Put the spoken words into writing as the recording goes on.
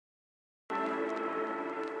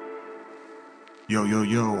Yo, yo,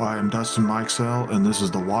 yo, I am Dustin Mikesell, and this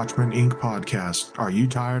is the Watchmen Inc. podcast. Are you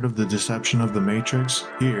tired of the deception of the Matrix?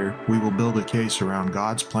 Here, we will build a case around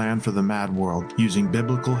God's plan for the mad world, using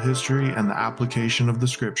biblical history and the application of the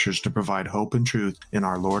scriptures to provide hope and truth in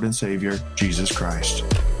our Lord and Savior, Jesus Christ.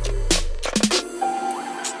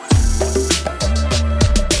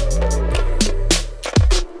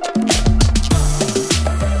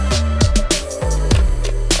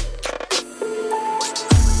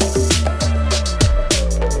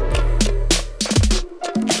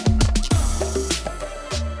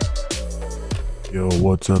 Yo,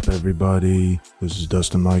 what's up, everybody? This is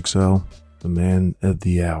Dustin Mikesell, the man of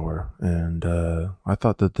the hour, and I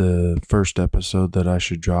thought that the first episode that I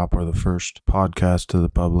should drop, or the first podcast to the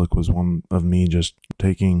public, was one of me just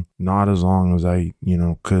taking not as long as I,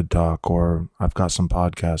 could talk, or I've got some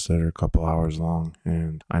podcasts that are a couple hours long,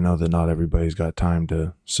 and I know that not everybody's got time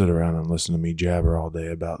to sit around and listen to me jabber all day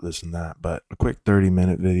about this and that, but a quick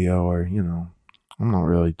 30-minute video, or, I'm not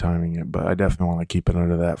really timing it, but I definitely want to keep it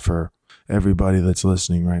under that for everybody that's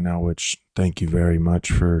listening right now, which thank you very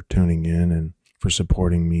much for tuning in and for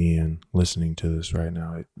supporting me and listening to this right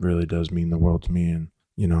now. It really does mean the world to me. And,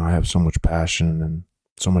 I have so much passion and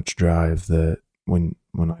so much drive that when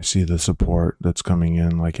I see the support that's coming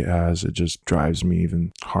in like it has, it just drives me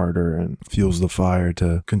even harder and fuels the fire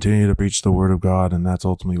to continue to preach the word of God. And that's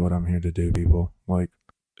ultimately what I'm here to do, people. Like,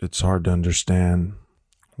 it's hard to understand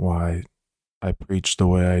why I preach the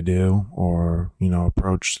way I do, or,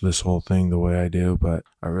 approach this whole thing the way I do, but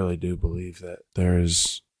I really do believe that there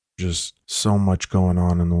is just so much going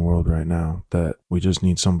on in the world right now that we just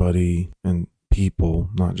need somebody and people,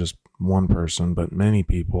 not just one person, but many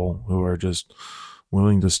people who are just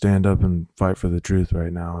willing to stand up and fight for the truth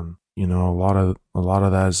right now. And, a lot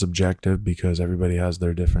of that is subjective because everybody has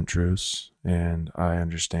their different truths. And I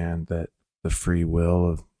understand that the free will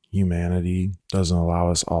of humanity doesn't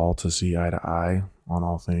allow us all to see eye to eye on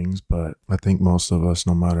all things, but I think most of us,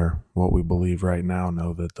 no matter what we believe right now,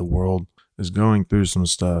 know that the world is going through some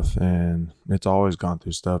stuff, and it's always gone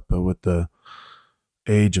through stuff, but with the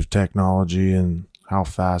age of technology and how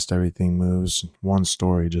fast everything moves, one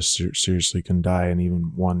story just seriously can die in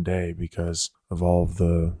even one day because of all of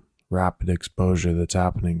the rapid exposure that's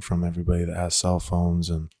happening from everybody that has cell phones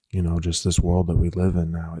and just this world that we live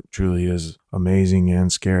in now. It truly is amazing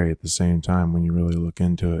and scary at the same time when you really look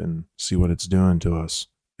into it and see what it's doing to us.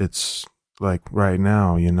 It's like right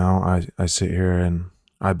now, I sit here and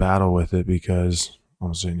I battle with it because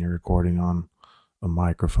I'm sitting here recording on a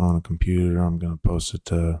microphone, a computer. I'm going to post it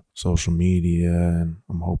to social media, and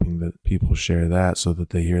I'm hoping that people share that so that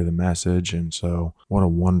they hear the message. And so what a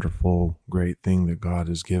wonderful, great thing that God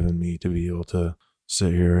has given me to be able to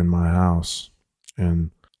sit here in my house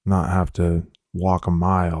and not have to walk a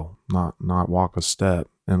mile, not walk a step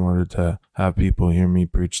in order to have people hear me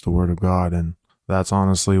preach the word of God. And that's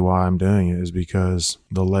honestly why I'm doing it, is because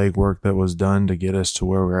the legwork that was done to get us to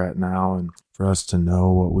where we're at now and for us to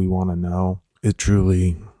know what we want to know, it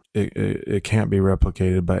truly, it can't be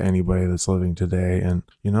replicated by anybody that's living today. And,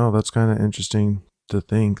 that's kind of interesting to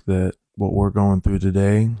think that what we're going through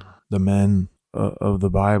today, the men of the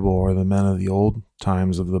Bible, or the men of the old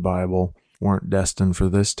times of the Bible, weren't destined for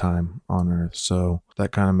this time on earth. So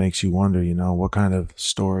that kind of makes you wonder, what kind of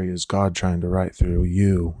story is God trying to write through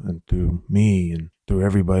you and through me and through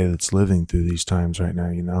everybody that's living through these times right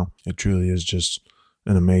now. It truly is just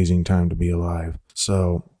an amazing time to be alive.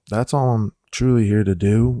 So that's all I'm truly here to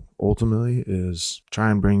do ultimately, is try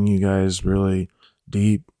and bring you guys really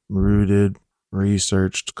deep rooted,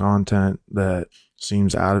 researched content that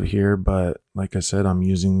seems out of here, but like I said, I'm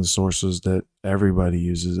using the sources that everybody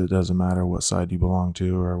uses. It doesn't matter what side you belong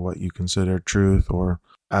to or what you consider truth or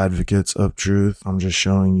advocates of truth. I'm just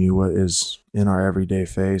showing you what is in our everyday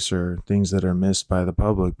face, or things that are missed by the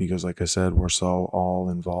public, because like I said, we're so all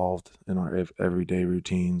involved in our everyday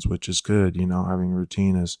routines, which is good. Having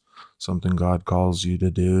routine is something God calls you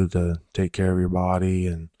to do, to take care of your body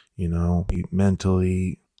and, be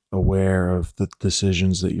mentally aware of the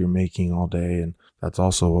decisions that you're making all day. And that's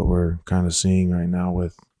also what we're kind of seeing right now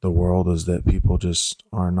with the world, is that people just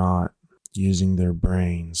are not using their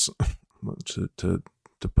brains to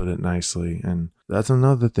put it nicely. And that's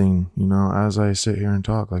another thing, as I sit here and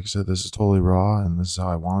talk, like I said, this is totally raw, and this is how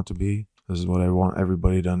I want it to be. This is what I want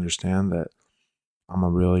everybody to understand, that I'm a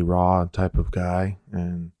really raw type of guy,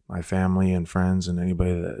 and my family and friends and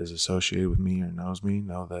anybody that is associated with me or knows me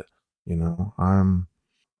know that,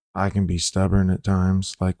 I can be stubborn at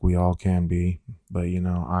times, like we all can be, but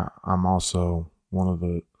I'm also one of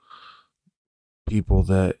the people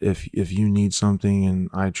that if you need something, and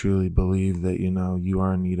I truly believe that you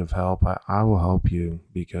are in need of help, I will help you,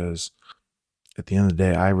 because at the end of the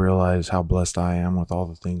day, I realize how blessed I am with all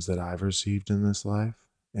the things that I've received in this life.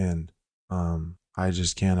 And I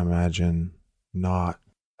just can't imagine not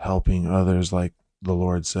helping others like the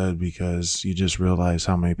Lord said, because you just realize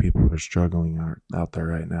how many people are struggling out there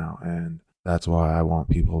right now. And that's why I want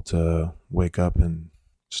people to wake up and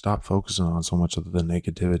stop focusing on so much of the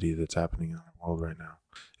negativity that's happening in our world right now.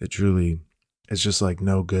 It's just like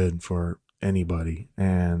no good for anybody.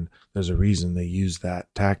 And there's a reason they use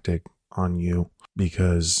that tactic on you,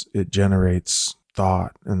 because it generates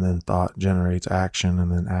thought, and then thought generates action,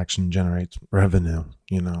 and then action generates revenue,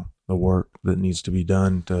 the work that needs to be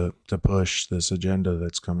done to push this agenda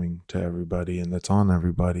that's coming to everybody and that's on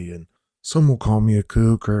everybody. And some will call me a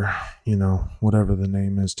kook, or, whatever the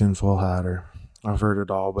name is, tinfoil hat, or I've heard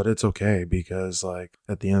it all, but it's okay, because like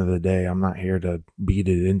at the end of the day, I'm not here to beat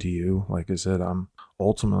it into you. Like I said, I'm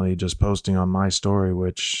ultimately just posting on my story,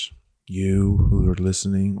 which you who are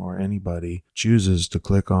listening or anybody chooses to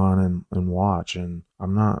click on and watch. And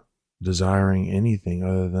I'm not desiring anything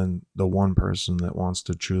other than the one person that wants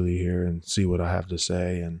to truly hear and see what I have to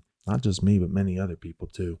say. And not just me, but many other people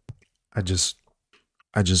too. I just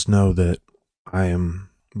know that I am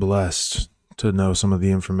blessed to know some of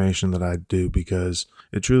the information that I do, because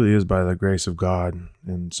it truly is by the grace of God.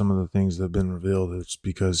 And some of the things that have been revealed, it's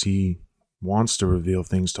because he wants to reveal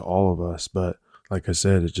things to all of us. But like I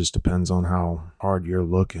said, it just depends on how hard you're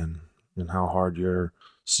looking and how hard you're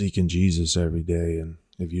seeking Jesus every day. And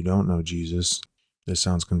if you don't know Jesus, this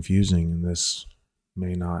sounds confusing, and this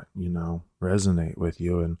may not, resonate with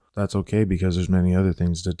you. And that's okay, because there's many other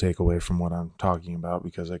things to take away from what I'm talking about.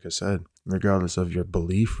 Because like I said, regardless of your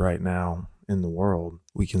belief right now in the world,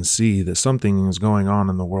 we can see that something is going on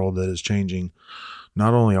in the world that is changing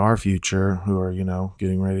not only our future, who are,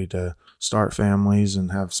 getting ready to start families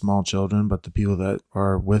and have small children, but the people that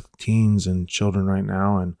are with teens and children right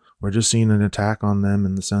now. And we're just seeing an attack on them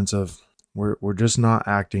in the sense of we're just not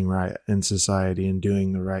acting right in society and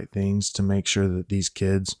doing the right things to make sure that these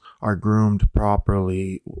kids are groomed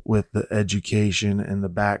properly with the education and the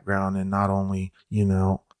background, and not only,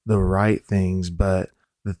 the right things, but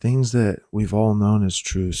the things that we've all known as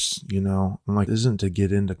truths. I'm like, this isn't to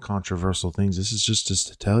get into controversial things. This is just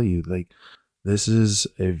to tell you, like, this is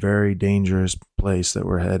a very dangerous place that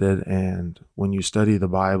we're headed. And when you study the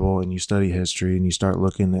Bible and you study history and you start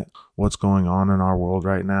looking at what's going on in our world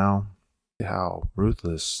right now, how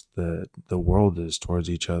ruthless the world is towards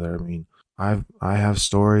each other. I mean, I have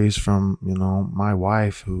stories from, my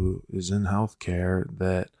wife, who is in healthcare,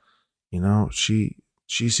 that,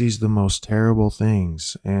 she sees the most terrible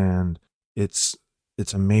things, and it's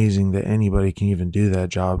amazing that anybody can even do that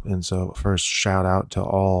job. And so first, shout out to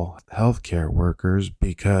all healthcare workers,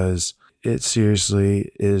 because it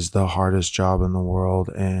seriously is the hardest job in the world,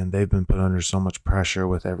 and they've been put under so much pressure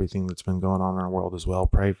with everything that's been going on in our world as well.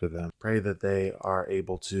 Pray for them. Pray that they are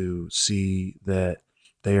able to see that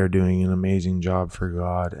they are doing an amazing job for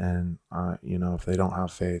God. And, if they don't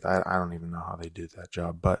have faith, I don't even know how they do that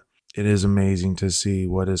job, but it is amazing to see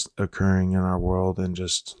what is occurring in our world, and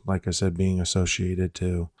just, like I said, being associated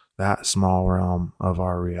to that small realm of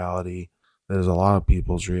our reality. There's a lot of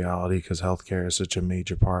people's reality, because healthcare is such a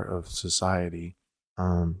major part of society.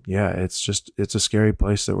 It's a scary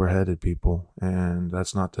place that we're headed, people. And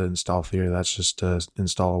that's not to install fear. That's just to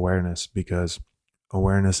install awareness, because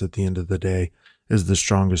awareness at the end of the day is the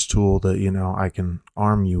strongest tool that, I can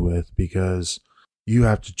arm you with, because you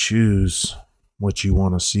have to choose what you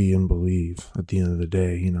want to see and believe. At the end of the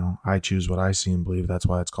day, I choose what I see and believe. That's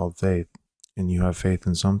why it's called faith. And you have faith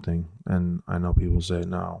in something. And I know people say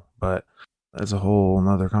no, but that's a whole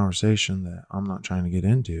another conversation that I'm not trying to get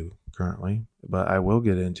into currently, but I will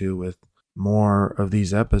get into with more of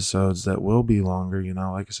these episodes that will be longer.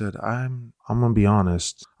 Like I said, I'm going to be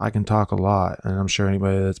honest. I can talk a lot, and I'm sure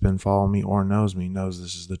anybody that's been following me or knows me knows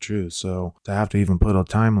this is the truth. So to have to even put a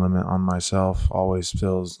time limit on myself always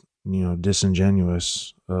feels,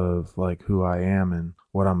 disingenuous of like who I am and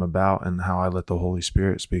what I'm about, and how I let the Holy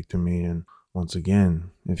Spirit speak to me. And once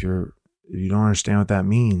again, if you don't understand what that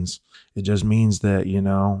means, it just means that,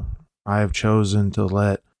 I have chosen to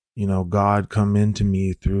let, God come into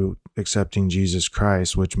me through accepting Jesus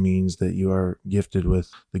Christ, which means that you are gifted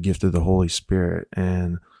with the gift of the Holy Spirit.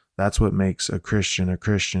 And that's what makes a Christian,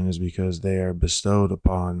 is because they are bestowed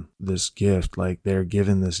upon this gift. Like, they're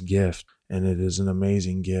given this gift, and it is an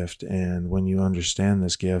amazing gift. And when you understand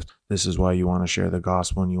this gift, this is why you want to share the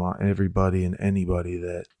gospel, and you want everybody and anybody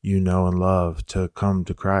that you know and love to come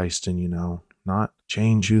to Christ and, not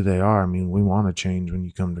change who they are. I mean, we want to change when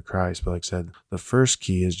you come to Christ. But like I said, the first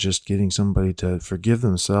key is just getting somebody to forgive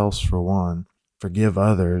themselves, for one, forgive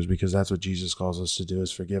others, because that's what Jesus calls us to do,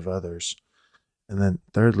 is forgive others. And then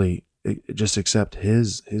thirdly, just accept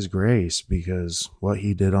his grace, because what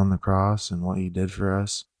he did on the cross and what he did for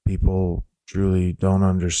us, people truly don't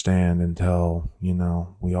understand until,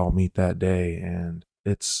 we all meet that day. And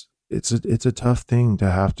it's a tough thing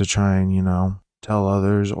to have to try and, tell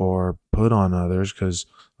others or put on others, because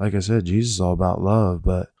like I said, Jesus is all about love.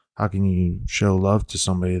 But how can you show love to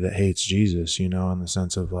somebody that hates Jesus, in the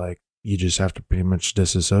sense of like, you just have to pretty much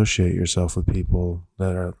disassociate yourself with people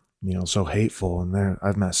that are, so hateful. And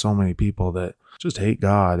I've met so many people that just hate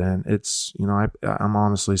God. And it's, I'm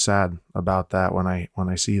honestly sad about that when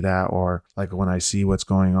I see that, or like when I see what's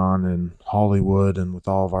going on in Hollywood and with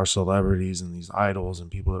all of our celebrities and these idols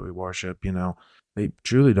and people that we worship, they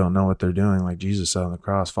truly don't know what they're doing. Like Jesus said on the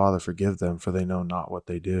cross, Father, forgive them, for they know not what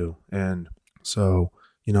they do. And so,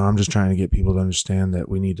 I'm just trying to get people to understand that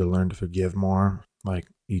we need to learn to forgive more, like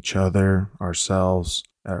each other, ourselves,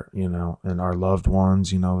 and our loved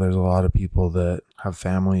ones. There's a lot of people that have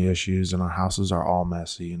family issues, and our houses are all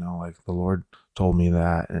messy, like the Lord told me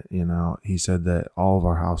that, he said that all of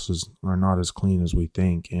our houses are not as clean as we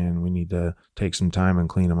think, and we need to take some time and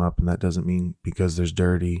clean them up. And that doesn't mean because there's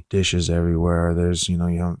dirty dishes everywhere, there's, you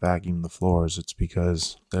haven't vacuumed the floors. It's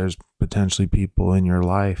because there's potentially people in your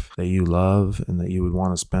life that you love and that you would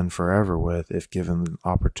want to spend forever with if given the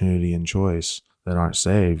opportunity and choice, that aren't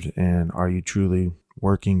saved. And are you truly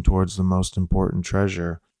working towards the most important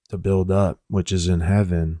treasure to build up, which is in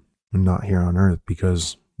heaven and not here on earth?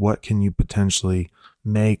 Because what can you potentially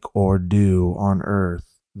make or do on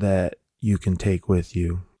earth that you can take with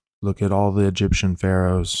you? Look at all the Egyptian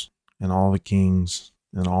pharaohs and all the kings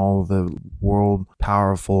and all the world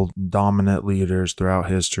powerful dominant leaders throughout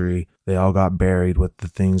history. They all got buried with the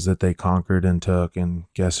things that they conquered and took. And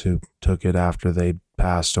guess who took it after they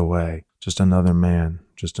passed away? Just another man,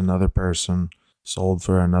 just another person, sold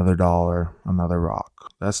for another dollar, another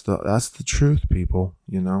rock. That's the truth, people.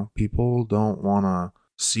 People don't want to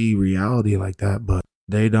see reality like that, but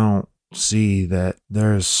they don't see that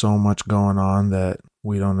there is so much going on that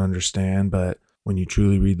we don't understand. But when you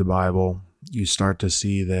truly read the Bible, you start to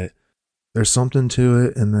see that there's something to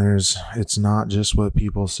it, and it's not just what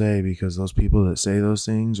people say, because those people that say those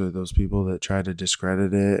things are those people that try to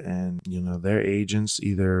discredit it, and they're agents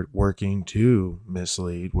either working to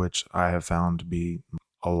mislead, which I have found to be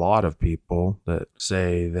a lot of people that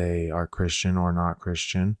say they are Christian or not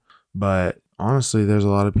Christian. But honestly, there's a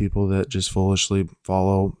lot of people that just foolishly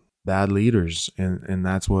follow bad leaders, and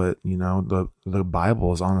that's what the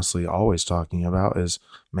Bible is honestly always talking about, is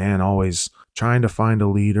man always trying to find a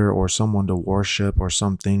leader or someone to worship or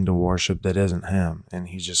something to worship that isn't him. And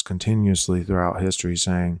he's just continuously throughout history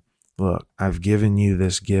saying, look, I've given you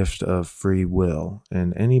this gift of free will,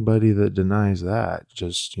 and anybody that denies that,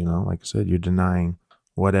 just like I said, you're denying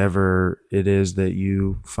whatever it is that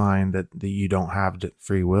you find that you don't have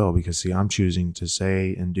free will. Because see, I'm choosing to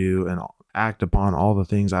say and do and act upon all the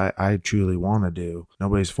things I truly want to do.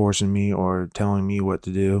 Nobody's forcing me or telling me what to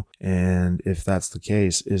do. And if that's the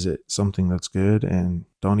case, is it something that's good? And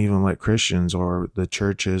don't even let Christians or the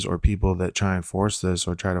churches or people that try and force this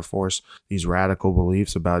or try to force these radical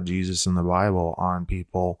beliefs about Jesus and the Bible on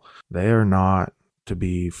people. They are not to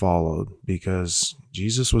be followed, because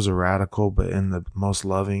Jesus was a radical, but in the most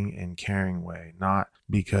loving and caring way, not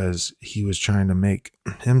because he was trying to make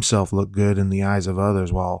himself look good in the eyes of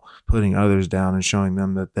others while putting others down and showing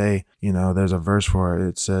them that they, there's a verse for it.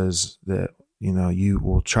 It says that, you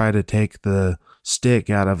will try to take the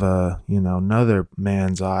stick out of another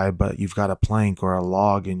man's eye, but you've got a plank or a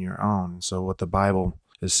log in your own. So what the Bible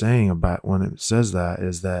is saying about when it says that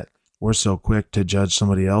is that we're so quick to judge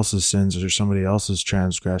somebody else's sins or somebody else's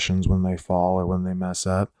transgressions when they fall or when they mess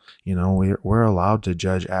up. We're allowed to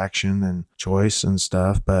judge action and choice and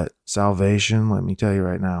stuff, but salvation, let me tell you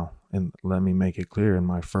right now, and let me make it clear, in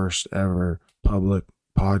my first ever public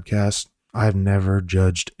podcast, I've never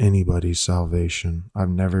judged anybody's salvation. I've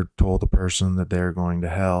never told a person that they're going to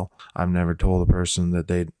hell. I've never told a person that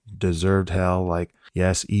they deserved hell. Like,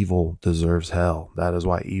 yes, evil deserves hell. That is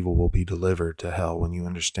why evil will be delivered to hell when you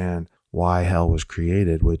understand why hell was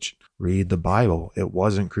created, which read the Bible. It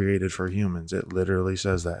wasn't created for humans. It literally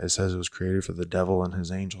says that. It says it was created for the devil and his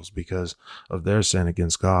angels because of their sin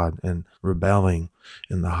against God and rebelling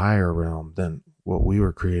in the higher realm than what we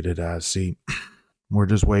were created as. See, we're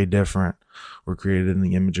just way different. We're created in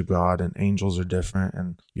the image of God, and angels are different.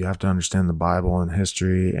 And you have to understand the Bible and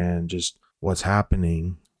history and just what's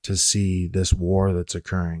happening to see this war that's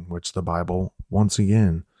occurring, which the Bible, once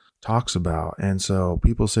again, talks about. And so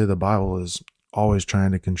people say the Bible is always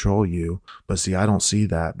trying to control you. But see, I don't see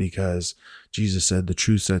that, because Jesus said the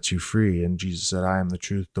truth sets you free. And Jesus said, I am the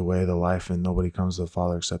truth, the way, the life, and nobody comes to the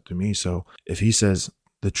Father except through me. So if he says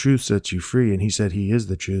the truth sets you free, and he said he is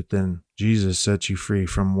the truth, then Jesus sets you free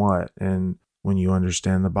from what? And when you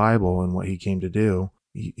understand the Bible and what he came to do,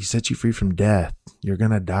 he sets you free from death. You're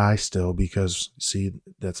going to die still, because see,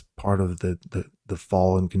 that's part of the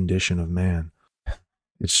fallen condition of man.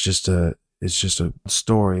 It's just a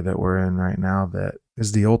story that we're in right now that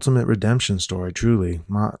is the ultimate redemption story, truly,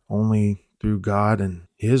 not only through God and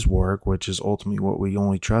his work, which is ultimately what we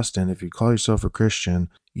only trust in. If you call yourself a Christian,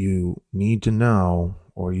 you need to know,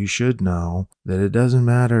 or you should know, that it doesn't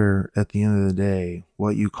matter at the end of the day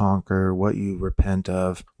what you conquer, what you repent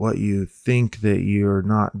of, what you think that you're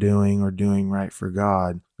not doing or doing right for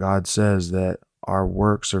God. God says that our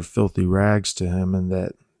works are filthy rags to him, and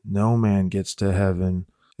that no man gets to heaven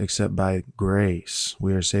except by grace.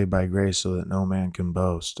 We are saved by grace so that no man can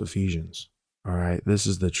boast. Ephesians. All right, this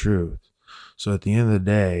is the truth. So at the end of the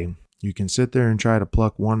day, you can sit there and try to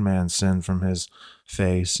pluck one man's sin from his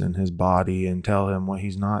face and his body and tell him what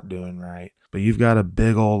he's not doing right, but you've got a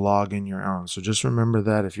big old log in your own. So just remember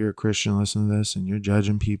that if you're a Christian, listen to this, and you're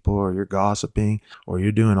judging people, or you're gossiping, or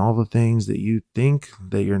you're doing all the things that you think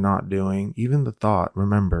that you're not doing, even the thought,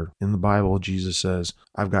 remember, in the Bible, Jesus says,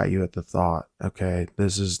 I've got you at the thought. Okay,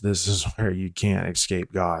 this is where you can't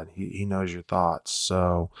escape God. He knows your thoughts.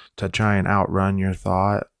 So to try and outrun your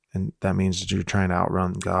thought, and that means that you're trying to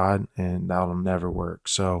outrun God, and that'll never work.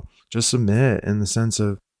 So just submit, in the sense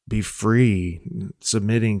of be free.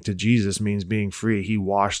 Submitting to Jesus means being free. He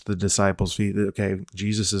washed the disciples' feet. Okay,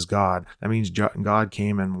 Jesus is God. That means God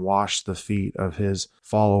came and washed the feet of his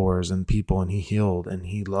followers and people, and he healed, and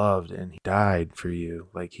he loved, and he died for you.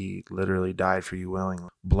 Like, he literally died for you willingly,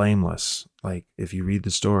 blameless. Like, if you read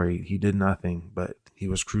the story, he did nothing, but he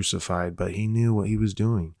was crucified, but he knew what he was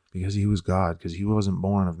doing, because he was God, because he wasn't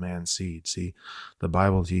born of man's seed. See, the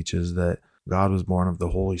Bible teaches that God was born of the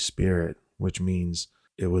Holy Spirit, which means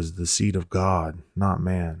it was the seed of God, not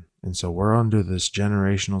man. And so we're under this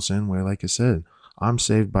generational sin where, like I said, I'm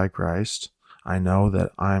saved by Christ. I know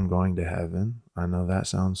that I'm going to heaven. I know that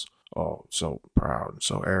sounds, so proud and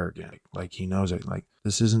so arrogant. Like, he knows it. Like,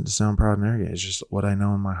 this isn't to sound proud and arrogant. It's just what I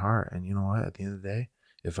know in my heart. And you know what? At the end of the day,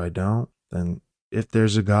 if I don't, then if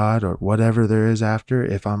there's a God or whatever there is after,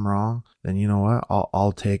 if I'm wrong, then you know what?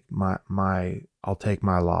 I'll take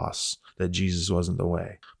my loss that Jesus wasn't the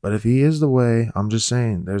way. But if he is the way, I'm just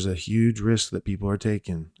saying there's a huge risk that people are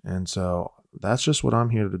taking. And so that's just what I'm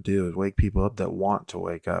here to do, is wake people up that want to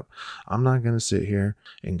wake up. I'm not going to sit here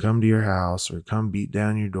and come to your house or come beat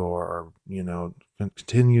down your door or,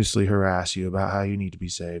 continuously harass you about how you need to be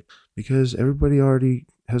saved, because everybody already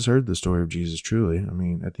has heard the story of Jesus, truly. I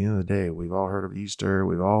mean, at the end of the day, we've all heard of Easter.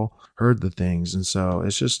 We've all heard the things. And so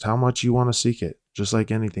it's just how much you want to seek it. Just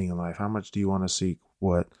like anything in life, how much do you want to seek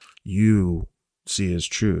what you see as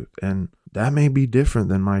truth? And that may be different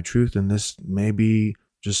than my truth, and this may be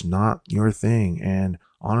just not your thing. And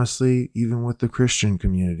honestly, even with the Christian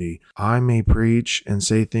community, I may preach and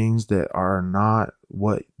say things that are not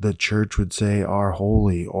what the church would say are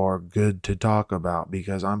holy or good to talk about,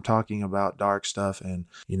 because I'm talking about dark stuff, and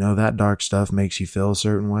that dark stuff makes you feel a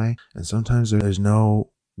certain way. And sometimes there's no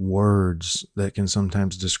words that can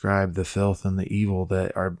sometimes describe the filth and the evil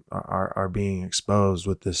that are being exposed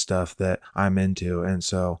with this stuff that I'm into. And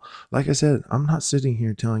so, like I said, I'm not sitting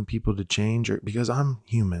here telling people to change, because I'm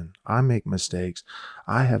human. I make mistakes.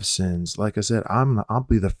 I have sins. Like I said, I'll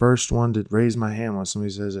be the first one to raise my hand when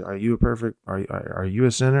somebody says, "Are you are you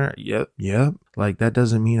a sinner?" Yep. Like, that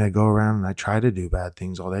doesn't mean I go around and I try to do bad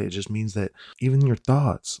things all day. It just means that even your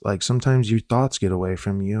thoughts, like, sometimes your thoughts get away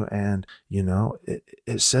from you, and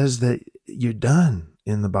it says that you're done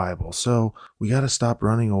in the Bible. So we got to stop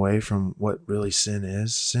running away from what really sin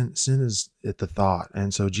is. Sin is at the thought.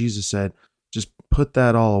 And so Jesus said, just put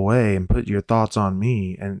that all away and put your thoughts on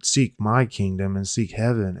me and seek my kingdom and seek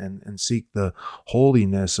heaven and seek the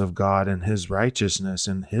holiness of God and his righteousness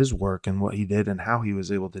and his work and what he did and how he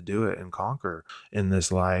was able to do it and conquer in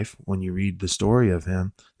this life. When you read the story of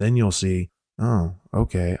him, then you'll see, oh,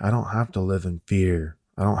 okay, I don't have to live in fear.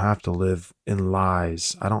 I don't have to live in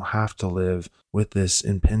lies. I don't have to live with this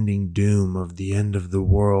impending doom of the end of the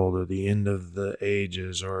world or the end of the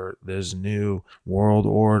ages or this new world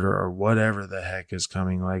order or whatever the heck is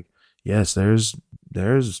coming. Like, yes, there's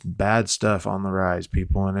bad stuff on the rise,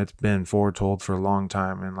 people, and it's been foretold for a long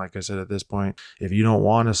time. And like I said, at this point, if you don't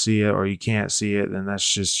want to see it or you can't see it, then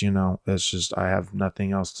that's just, I have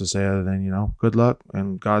nothing else to say other than, good luck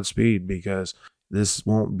and Godspeed, because this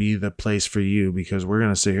won't be the place for you, because we're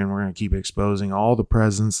going to sit here and we're going to keep exposing all the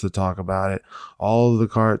presidents to talk about it, all of the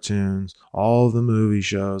cartoons, all of the movie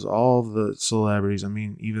shows, all of the celebrities. I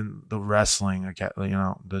mean, even the wrestling,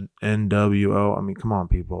 the NWO. I mean, come on,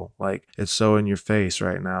 people. Like, it's so in your face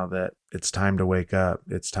right now that it's time to wake up.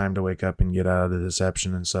 It's time to wake up and get out of the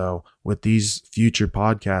deception. And so with these future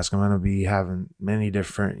podcasts, I'm going to be having many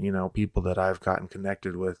different, people that I've gotten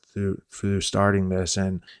connected with through starting this.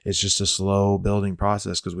 And it's just a slow building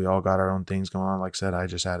process, because we all got our own things going on. Like I said, I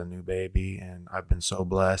just had a new baby and I've been so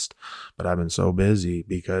blessed, but I've been so busy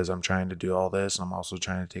because I'm trying to do all this. I'm also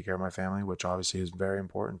trying to take care of my family, which obviously is very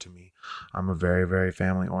important to me. I'm a very, very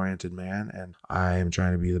family oriented man, and I am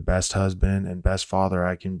trying to be the best husband and best father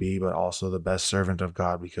I can be, but also the best servant of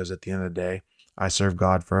God, because at the end of the day, I serve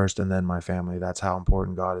God first and then my family. That's how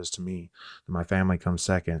important God is to me. My family comes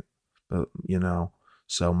second. But,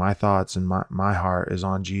 so my thoughts and my heart is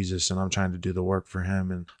on Jesus, and I'm trying to do the work for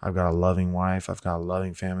him. And I've got a loving wife. I've got a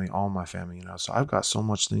loving family, all my family, So I've got so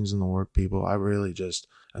much things in the work, people. I really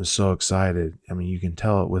I'm so excited. I mean, you can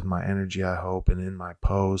tell it with my energy, I hope, and in my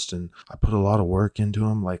post. And I put a lot of work into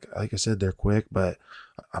them. Like I said, they're quick, but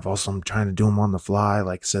I'm trying to do them on the fly.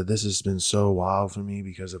 Like I said, this has been so wild for me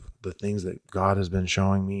because of the things that God has been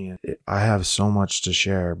showing me. I have so much to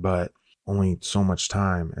share, but only so much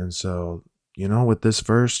time. And so, with this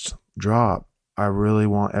first drop, I really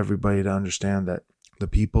want everybody to understand that the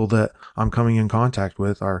people that I'm coming in contact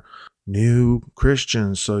with are new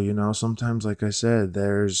Christians. So, sometimes, like I said,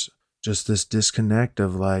 there's just this disconnect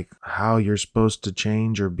of like how you're supposed to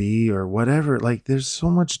change or be or whatever. Like, there's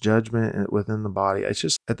so much judgment within the body. It's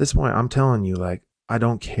just, at this point, I'm telling you, like, I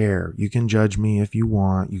don't care. You can judge me if you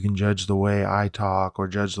want. You can judge the way I talk or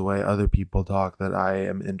judge the way other people talk that I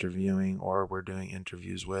am interviewing or we're doing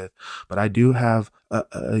interviews with. But I do have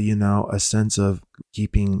a sense of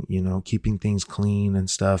keeping things clean and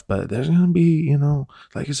stuff. But there's going to be,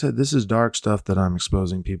 like I said, this is dark stuff that I'm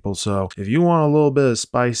exposing, people. So if you want a little bit of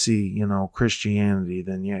spicy, Christianity,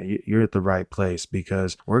 then yeah, you're at the right place,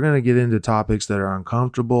 because we're going to get into topics that are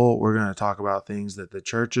uncomfortable. We're going to talk about things that the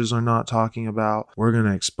churches are not talking about. We're going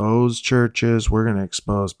to expose churches. We're going to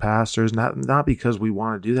expose pastors, not because we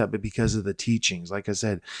want to do that, but because of the teachings. Like I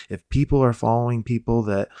said, if people are following people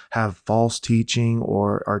that have false teaching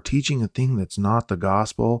or are teaching a thing that's not the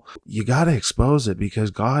gospel, you got to expose it,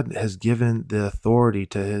 because God has given the authority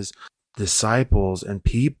to his disciples and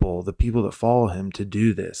the people that follow him, to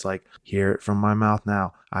do this. Like, hear it from my mouth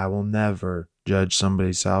now. I will never judge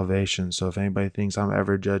somebody's salvation. So if anybody thinks I'm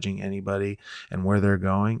ever judging anybody and where they're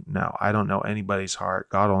going, no, I don't know anybody's heart.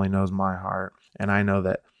 God only knows my heart. And I know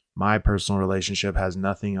that my personal relationship has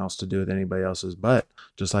nothing else to do with anybody else's, but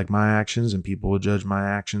just like my actions, and people will judge my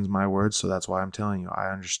actions, my words. So that's why I'm telling you,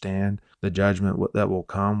 I understand the judgment that will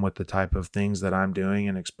come with the type of things that I'm doing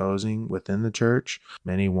and exposing within the church.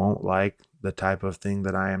 Many won't like the type of thing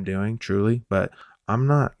that I am doing, truly, but I'm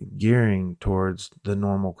not gearing towards the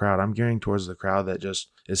normal crowd. I'm gearing towards the crowd that just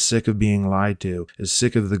is sick of being lied to, is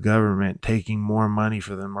sick of the government taking more money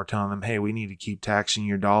for them, or telling them, hey, we need to keep taxing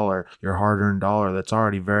your dollar, your hard-earned dollar that's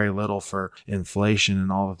already very little for inflation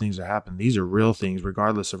and all the things that happen. These are real things,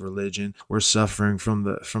 regardless of religion. We're suffering from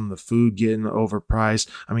the food getting overpriced.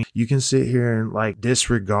 I mean, you can sit here and like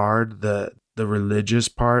disregard the religious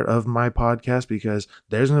part of my podcast, because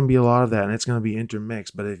there's going to be a lot of that and it's going to be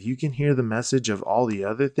intermixed. But if you can hear the message of all the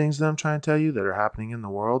other things that I'm trying to tell you that are happening in the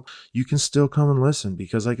world, you can still come and listen,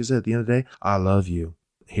 because like I said, at the end of the day, I love you.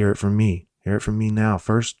 Hear it from me. Hear it from me now.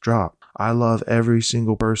 First drop. I love every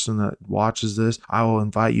single person that watches this. I will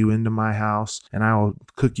invite you into my house and I will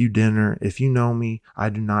cook you dinner. If you know me, I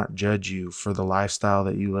do not judge you for the lifestyle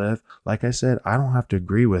that you live. Like I said, I don't have to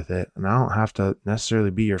agree with it, and I don't have to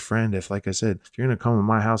necessarily be your friend. If, like I said, if you're going to come to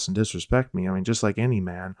my house and disrespect me, I mean, just like any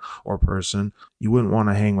man or person, you wouldn't want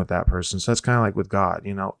to hang with that person. So that's kind of like with God,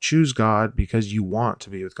 choose God because you want to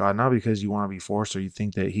be with God, not because you want to be forced or you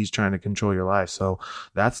think that he's trying to control your life. So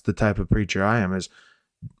that's the type of preacher I am, is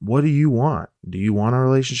what do you want? Do you want a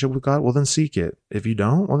relationship with God? Well, then seek it. If you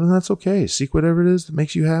don't, well, then that's okay. Seek whatever it is that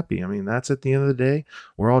makes you happy. I mean, that's at the end of the day,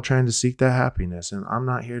 we're all trying to seek that happiness. And I'm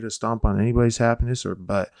not here to stomp on anybody's happiness,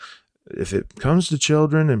 but if it comes to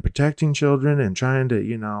children and protecting children and trying to,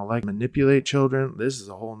 manipulate children, this is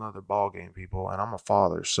a whole nother ball game, people. And I'm a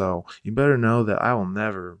father. So you better know that I will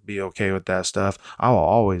never be okay with that stuff. I will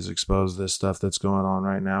always expose this stuff that's going on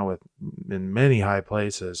right now in many high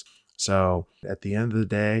places. So at the end of the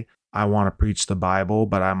day, I want to preach the Bible,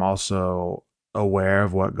 but I'm also aware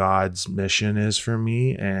of what God's mission is for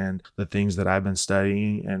me and the things that I've been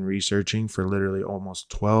studying and researching for literally almost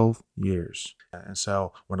 12 years. And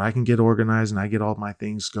so when I can get organized and I get all my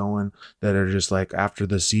things going that are just like after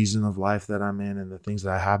the season of life that I'm in and the things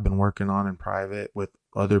that I have been working on in private with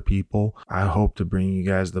other people, I hope to bring you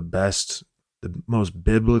guys the best, the most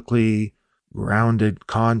biblically grounded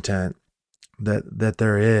content that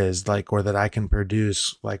there is, like, or that I can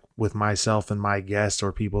produce, like with myself and my guests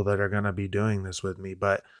or people that are going to be doing this with me,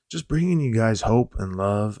 but just bringing you guys hope and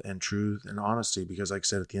love and truth and honesty, because like I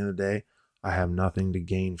said, at the end of the day, I have nothing to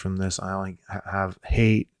gain from this. I only have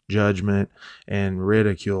hate, judgment, and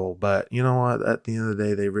ridicule. But you know what? At the end of the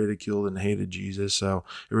day, they ridiculed and hated Jesus, so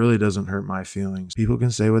it really doesn't hurt my feelings. People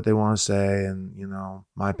can say what they want to say, and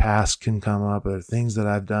my past can come up, or things that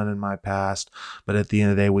I've done in my past. But at the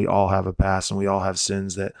end of the day, we all have a past, and we all have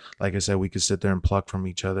sins that, like I said, we could sit there and pluck from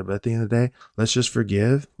each other. But at the end of the day, let's just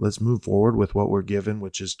forgive. Let's move forward with what we're given,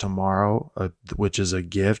 which is tomorrow, which is a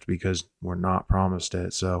gift, because we're not promised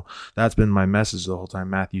it. So that's been my message the whole time.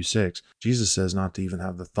 Matthew 6, Jesus says not to even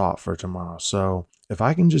have the thought for tomorrow. So if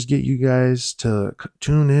I can just get you guys to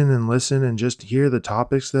tune in and listen and just hear the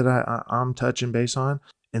topics that I'm touching base on,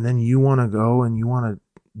 and then you want to go and you want to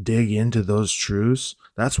dig into those truths,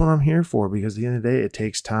 that's what I'm here for, because at the end of the day, it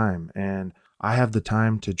takes time, and I have the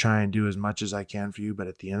time to try and do as much as I can for you. But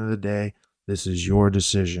at the end of the day, this is your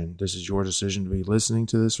decision. This is your decision to be listening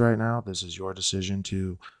to this right now. This is your decision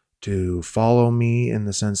to follow me, in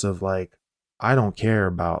the sense of, like, I don't care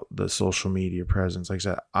about the social media presence. Like I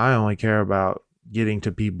said, I only care about getting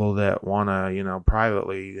to people that want to,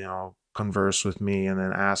 privately, converse with me and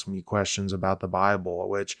then ask me questions about the Bible,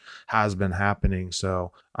 which has been happening.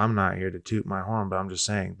 So I'm not here to toot my horn, but I'm just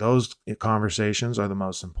saying those conversations are the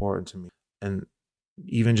most important to me. And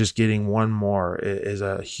even just getting one more is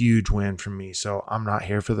a huge win for me. So I'm not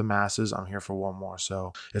here for the masses. I'm here for one more.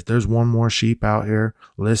 So if there's one more sheep out here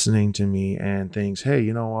listening to me and thinks, hey,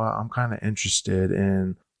 you know what, I'm kind of interested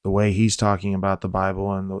in the way he's talking about the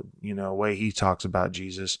Bible and the way he talks about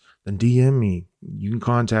Jesus, then DM me. You can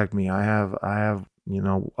contact me. I have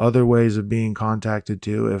other ways of being contacted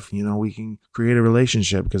too, if we can create a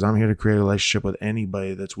relationship, because I'm here to create a relationship with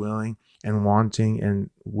anybody that's willing and wanting and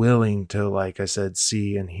willing to, like I said,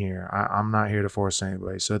 see and hear. I'm not here to force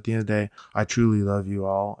anybody. So at the end of the day, I truly love you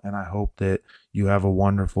all, and I hope that you have a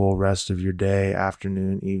wonderful rest of your day,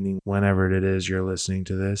 afternoon, evening, whenever it is you're listening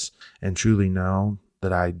to this, and truly know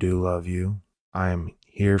that I do love you. I am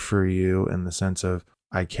here for you, in the sense of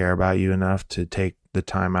I care about you enough to take the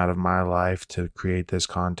time out of my life to create this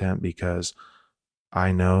content, because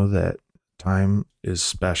I know that time is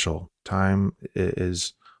special. Time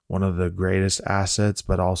is one of the greatest assets,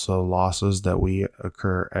 but also losses that we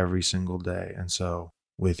occur every single day. And so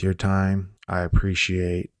with your time, I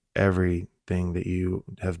appreciate everything that you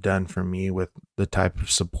have done for me, with the type of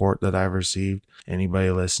support that I've received, anybody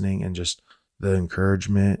listening, and just the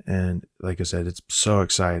encouragement. And like I said, it's so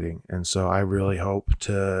exciting. And so I really hope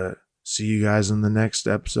to see you guys in the next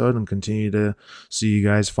episode, and continue to see you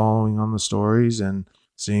guys following on the stories and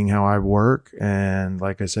seeing how I work. And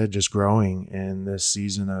like I said, just growing in this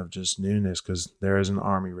season of just newness, because there is an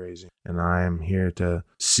army raising, and I am here to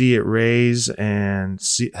see it raise and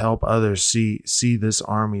help others see this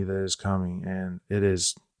army that is coming. And it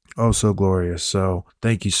is oh so glorious. So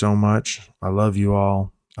thank you so much. I love you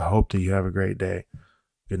all. I hope that you have a great day.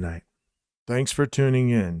 Good night. Thanks for tuning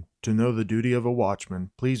in. To know the duty of a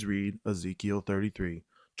watchman, please read Ezekiel 33.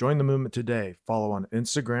 Join the movement today. Follow on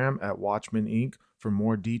Instagram at Watchman Inc. for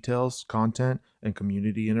more details, content, and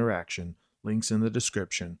community interaction. Links in the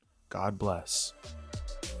description. God bless.